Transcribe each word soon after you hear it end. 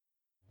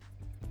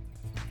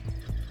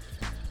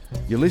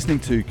You're listening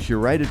to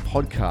curated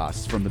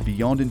podcasts from the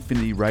Beyond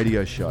Infinity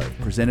radio show,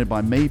 presented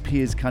by me,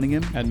 Piers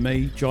Cunningham. And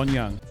me, John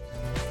Young.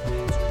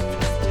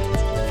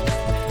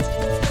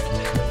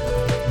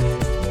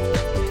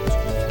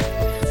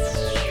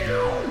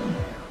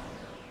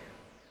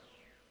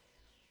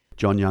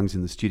 John Young's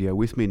in the studio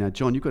with me. Now,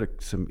 John, you've got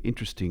some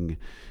interesting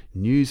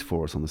news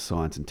for us on the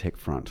science and tech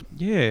front.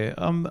 Yeah,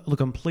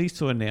 look, I'm pleased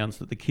to announce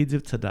that the kids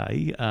of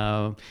today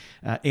are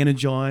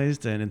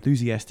energised and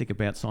enthusiastic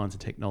about science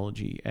and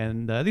technology.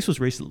 And this was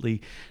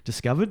recently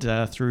discovered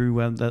through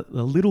the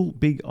Little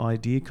Big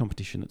Idea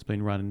competition that's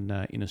been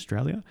run in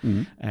Australia.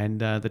 Mm-hmm.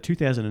 And the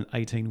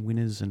 2018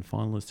 winners and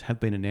finalists have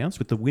been announced,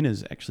 with the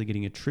winners actually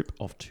getting a trip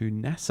off to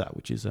NASA,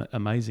 which is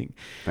amazing.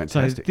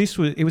 Fantastic.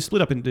 So it was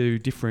split up into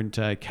different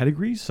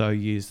categories, so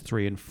years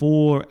 3 and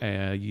 4,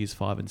 years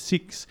 5 and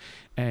 6,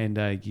 and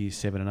years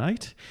 7 and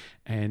 8.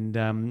 And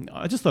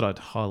I just thought I'd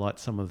highlight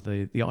some of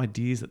the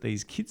ideas that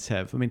these kids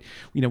have. I mean,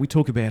 you know, we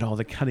talk about,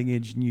 the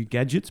cutting-edge new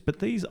gadgets, but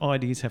these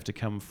ideas have to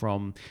come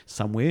from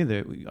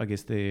somewhere. I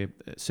guess they're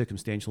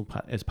circumstantial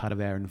as part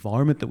of our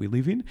environment that we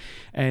live in.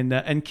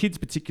 And kids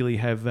particularly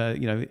have,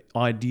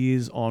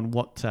 ideas on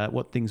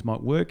what things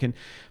might work. And,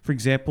 for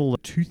example, a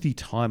toothy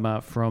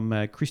timer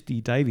from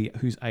Christy Davey,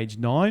 who's age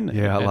 9.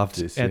 Yeah, I love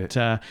this. At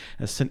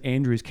St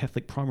Andrew's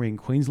Catholic Primary in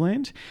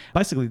Queensland.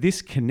 Basically,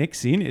 this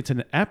connects in. It's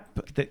an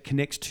app that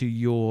connects to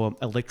your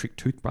electric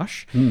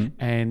toothbrush.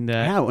 And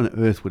how on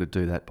earth would it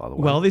do that, by the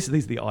way? Well, these are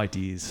the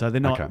ideas. So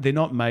they're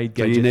not made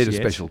gadgets. So you need a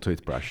yet. special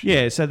toothbrush.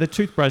 Yeah, so the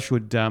toothbrush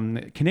would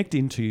connect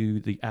into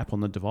the app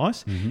on the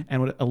device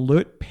and would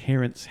alert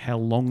parents how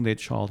long their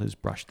child has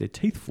brushed their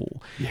teeth for.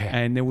 Yeah.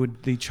 And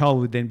the child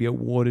would then be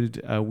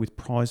awarded with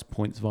prize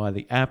points via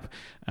the app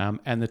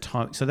and the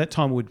time. So that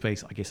time would be,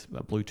 I guess,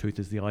 Bluetooth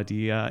is the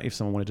idea if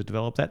someone wanted to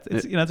develop that.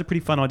 It's a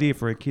pretty fun idea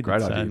for a kid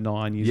that's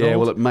 9 years old. Yeah,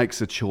 well, it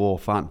makes a chore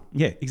fun.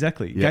 Yeah,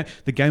 exactly. Yeah.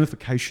 The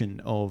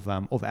gamification of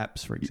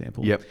apps, for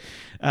example.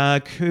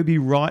 Yep. Kirby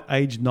Wright,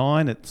 age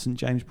 9, at St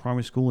James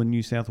Primary School in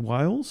New South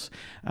Wales.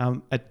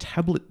 A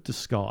tablet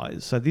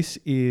disguise. So this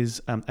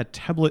is a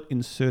tablet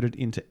inserted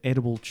into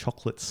edible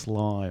chocolate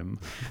slime.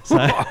 So,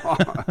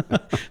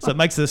 so it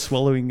makes the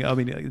swallowing. I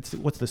mean,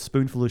 what's the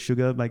spoonful of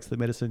sugar makes the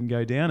medicine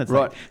go down? It's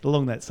right.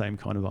 Along that same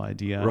kind of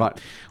idea. Right.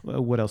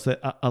 What else?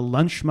 A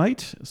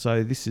lunchmate.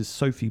 So this is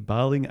Sophie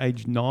Barling,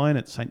 age 9,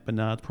 at St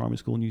Bernard's Primary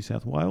School in New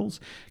South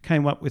Wales.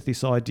 Came up with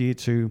this idea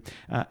to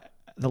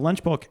the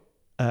lunchbox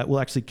will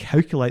actually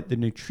calculate the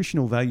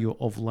nutritional value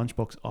of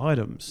lunchbox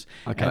items.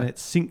 Okay. And it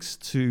syncs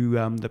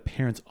to the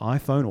parent's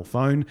iPhone or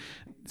phone.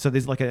 So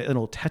there's like a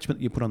little attachment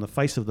that you put on the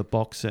face of the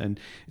box, and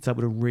it's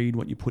able to read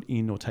what you put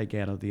in or take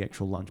out of the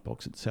actual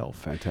lunchbox itself.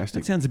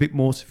 Fantastic. It sounds a bit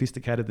more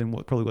sophisticated than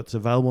what's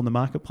available in the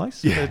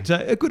marketplace. Yeah.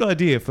 But a good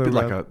idea for... A bit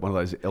like one of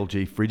those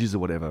LG fridges or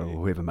whatever, or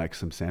whoever makes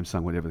them,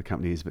 Samsung, whatever the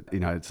company is. But,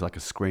 it's like a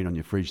screen on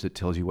your fridge that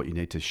tells you what you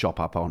need to shop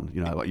up on,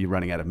 like you're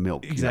running out of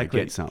milk.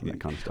 Exactly. Get something,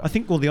 that kind of stuff. I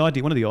think, one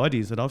of the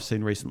ideas that I've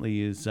seen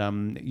recently is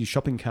your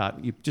shopping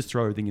cart. You just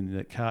throw everything in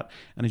the cart,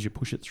 and as you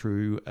push it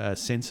through a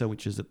sensor,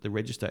 which is at the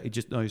register, it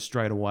just knows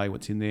straight away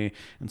what's in there.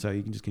 And so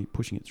you can just keep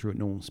pushing it through at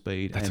normal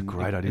speed. That's a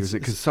great idea, isn't it?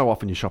 Because so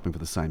often you're shopping for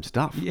the same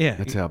stuff. Yeah.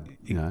 That's how,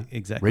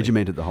 exactly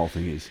regimented the whole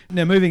thing is.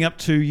 Now, moving up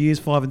to years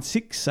 5 and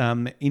 6,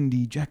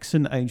 Indy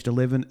Jackson, aged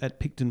 11, at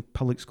Picton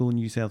Public School in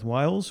New South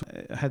Wales,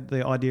 had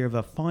the idea of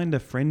a Find a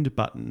Friend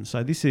button.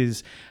 So this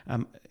is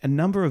a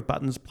number of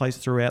buttons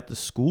placed throughout the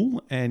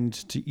school,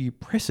 and you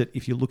press it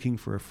if you're looking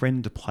for a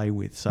friend to play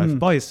with. So if you're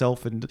by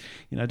yourself and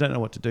don't know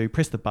what to do,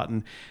 press the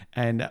button,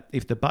 and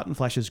if the button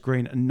flashes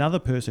green, another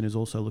person is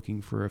also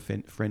looking for a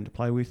friend to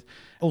play with.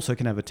 Also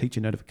can have a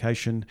teacher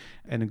notification,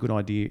 and a good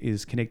idea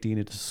is connecting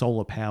it to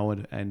solar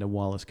powered and a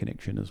wireless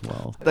connection as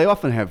well. They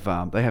often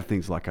have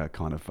things like a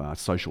kind of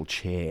social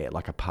chair,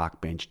 like a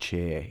park bench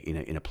chair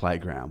in a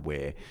playground,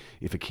 where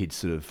if a kid's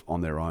sort of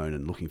on their own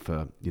and looking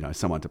for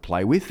someone to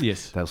play with,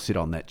 yes, they'll sit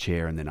on that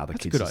chair, and then other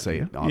kids will see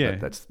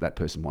that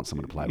person wants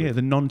someone to play with. Yeah,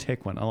 the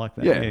non-tech one, I like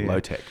that. Yeah, low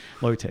tech.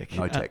 Low tech.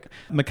 No tech.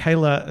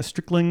 Michaela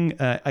Strickling,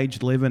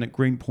 aged 11, at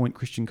Greenpoint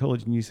Christian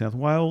College in New South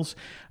Wales.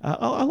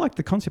 I like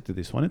the concept of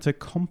this one. It's a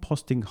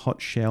composting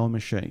hot shower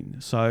machine.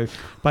 So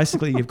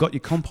basically you've got your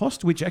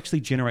compost, which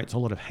actually generates a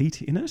lot of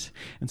heat in it.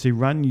 And so you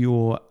run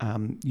your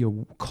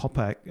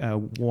copper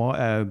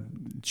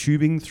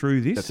tubing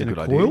through this. That's in a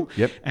coil.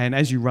 Idea. Yep. And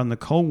as you run the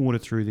cold water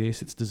through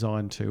this, it's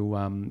designed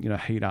to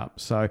heat up.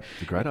 So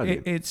it's a great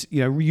idea. It's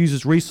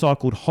uses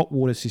recycled hot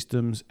water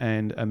systems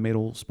and a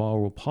metal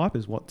spiral pipe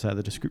is what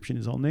the description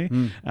is on there.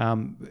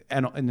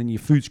 And then your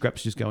food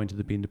scraps just go into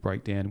the bin to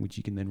break down, which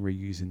you can then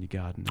reuse in your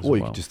garden as well. Or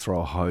you could just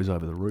throw a hose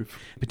over the roof.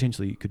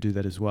 Potentially you could do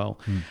that as well.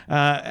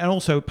 And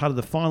also part of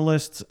the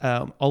finalists,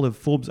 Olive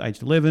Forbes,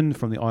 aged 11,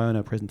 from the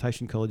Iona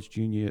Presentation College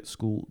Junior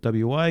School,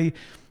 WA.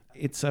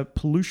 It's a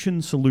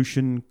pollution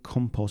solution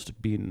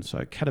compost bin.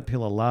 So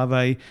caterpillar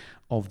larvae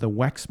of the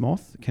wax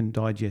moth can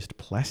digest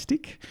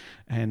plastic,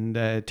 and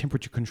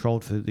temperature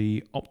controlled for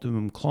the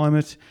optimum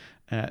climate.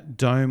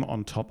 Dome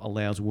on top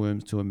allows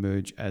worms to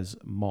emerge as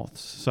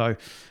moths. So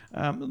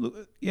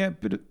Look, yeah,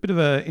 bit of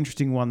an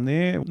interesting one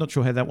there. Not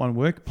sure how that one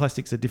worked.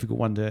 Plastic's a difficult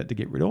one to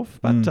get rid of,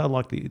 but I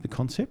like the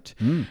concept.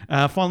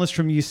 Finalists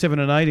from Year 7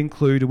 and 8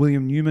 include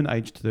William Newman,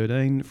 aged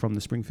 13, from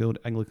the Springfield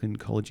Anglican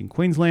College in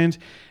Queensland,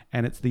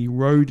 and it's the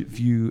Road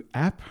View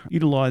app,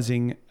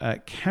 utilising a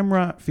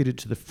camera fitted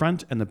to the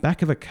front and the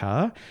back of a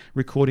car,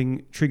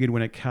 recording triggered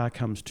when a car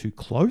comes too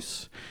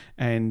close,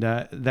 and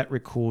that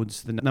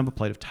records the number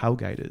plate of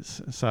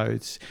tailgaters. So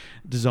it's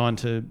designed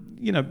to,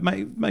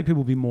 make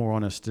people be more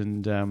honest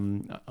and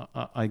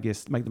I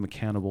guess make them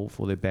accountable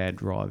for their bad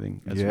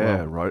driving as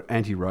well. Yeah,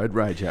 anti-road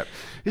rage app.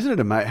 Isn't it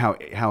amazing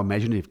how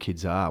imaginative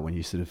kids are when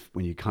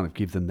you kind of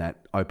give them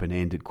that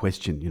open-ended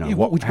question?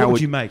 What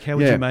would you make? How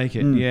would you make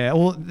it? Yeah.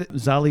 Or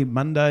Zali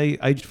Monday,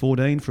 aged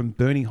 14, from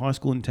Burnie High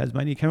School in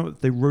Tasmania, came up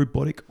with the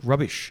robotic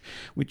rubbish,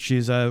 which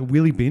is a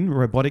wheelie bin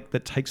robotic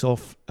that takes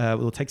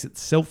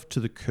itself to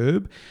the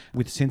curb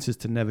with sensors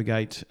to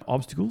navigate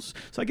obstacles.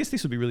 So I guess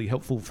this would be really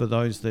helpful for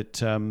those that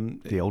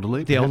the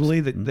elderly.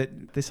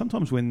 That there's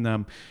sometimes when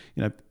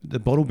the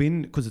bottle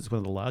bin, because it's one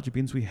of the larger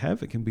bins we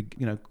have, it can be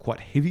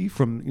quite heavy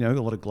from a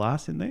lot of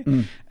glass in there,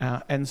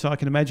 and so I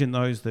can imagine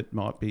those that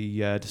might be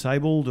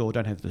disabled or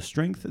don't have the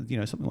strength.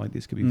 Something like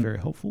this could be very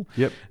helpful.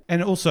 Yep.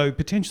 And also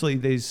potentially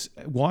there's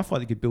Wi-Fi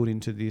that could build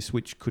into this,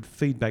 which could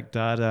feed back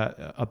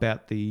data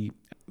about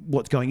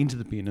what's going into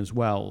the bin as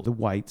well, the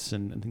weights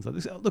and things like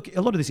this. Look,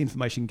 a lot of this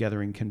information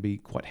gathering can be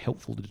quite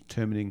helpful to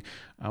determining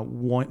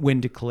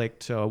when to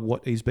collect,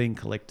 what is being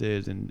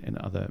collected, and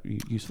other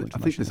useful information.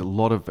 I think there's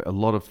a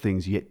lot of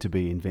things yet to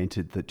be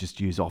invented that just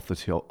use off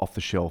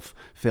the shelf,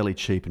 fairly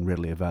cheap and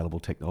readily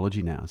available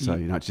technology now. So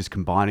it's just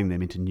combining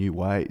them into new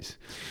ways.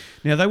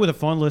 Now, they were the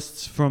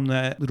finalists from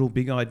that little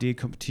big idea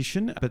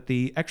competition, but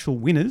the actual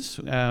winners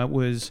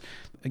was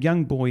a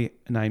young boy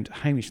named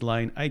Hamish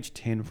Lane, aged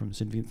 10, from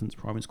St Vincent's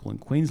Primary School in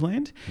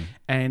Queensland,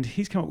 and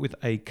he's come up with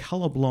a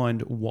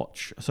colourblind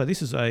watch. So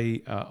this is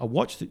a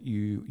watch that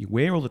you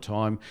wear all the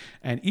time,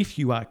 and if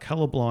you are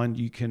colourblind,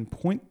 you can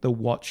point the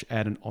watch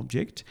at an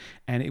object,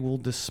 and it will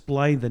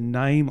display the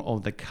name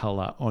of the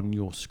colour on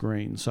your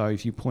screen. So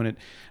if you point it,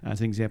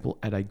 as an example,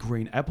 at a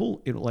green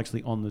apple, it will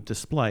actually on the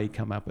display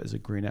come up as a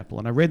green apple.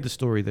 And I read the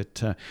story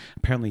that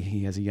apparently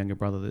he has a younger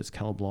brother that's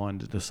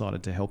colourblind,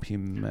 decided to help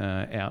him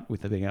out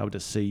with being able to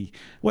see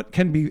what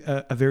can be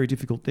a very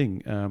difficult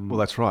thing. Well,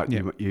 that's right.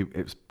 Yeah.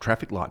 It's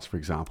traffic lights, for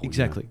example.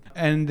 Exactly.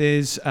 And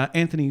there's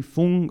Anthony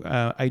Fung,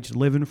 aged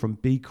 11, from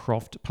B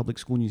Croft Public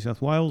School, New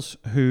South Wales,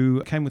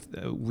 who came with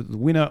the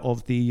winner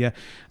of the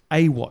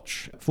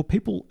A-Watch for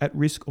people at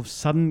risk of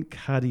sudden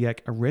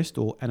cardiac arrest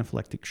or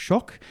anaphylactic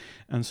shock.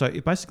 And so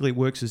it basically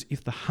works as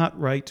if the heart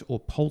rate or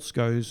pulse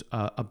goes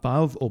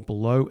above or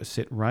below a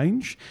set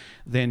range,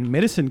 then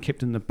medicine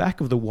kept in the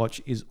back of the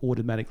watch is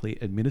automatically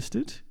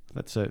administered.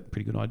 That's a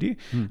pretty good idea.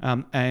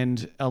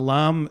 And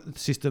alarm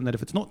system that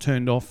if it's not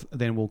turned off,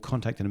 then we'll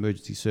contact an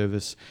emergency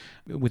service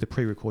with a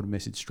pre-recorded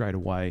message straight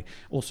away,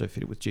 also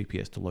fitted with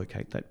GPS to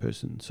locate that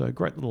person. So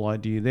great little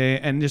idea there.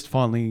 And just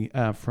finally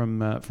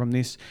from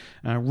this,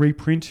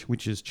 Reprint,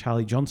 which is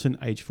Charlie Johnson,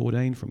 age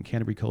 14, from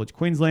Canterbury College,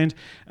 Queensland,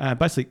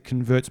 basically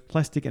converts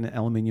plastic and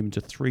aluminium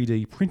to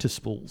 3D printer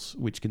spools,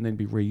 which can then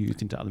be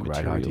reused into other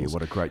materials. Great idea.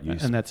 What a great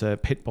use. And that's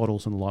PET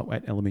bottles and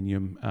lightweight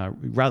aluminium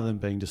rather than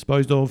being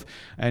disposed of.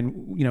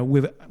 And,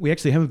 we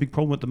actually have a big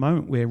problem at the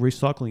moment where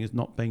recycling is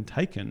not being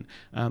taken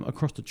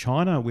across to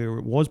China, where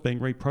it was being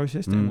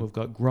reprocessed, and we've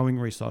got growing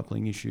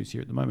recycling issues here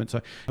at the moment.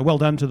 So well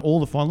done to all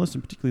the finalists,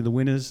 and particularly the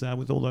winners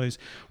with all those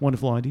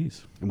wonderful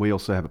ideas. And we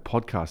also have a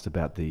podcast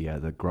about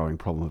the growing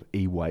problem of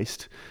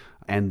e-waste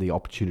and the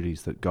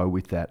opportunities that go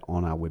with that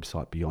on our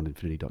website,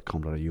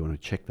 beyondinfinity.com.au. You want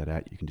to check that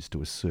out, you can just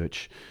do a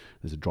search.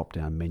 There's a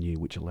drop-down menu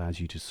which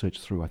allows you to search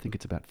through, I think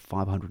it's about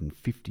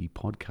 550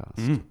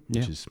 podcasts,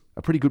 which is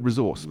a pretty good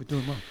resource. We're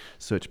doing well.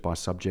 Search by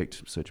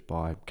subject, search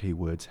by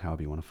keywords,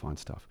 however you want to find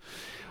stuff.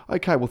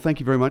 Okay, well,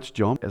 thank you very much,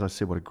 John. As I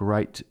said, what a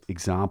great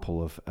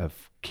example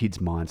of kids'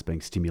 minds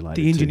being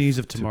stimulated. The engineers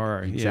of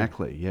tomorrow.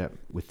 Exactly, yeah.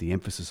 With the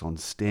emphasis on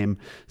STEM,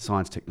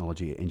 science,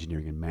 technology,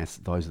 engineering and maths,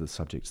 those are the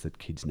subjects that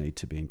kids need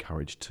to be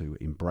encouraged to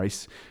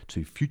embrace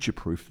to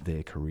future-proof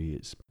their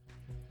careers.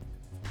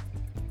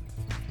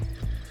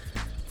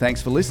 Thanks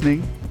for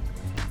listening.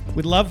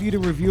 We'd love you to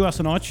review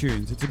us on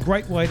iTunes. It's a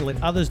great way to let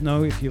others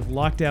know if you've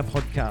liked our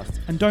podcast.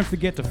 And don't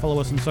forget to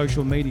follow us on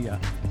social media,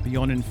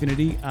 Beyond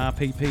Infinity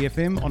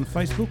RPPFM on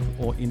Facebook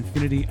or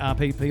Infinity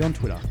RPP on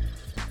Twitter.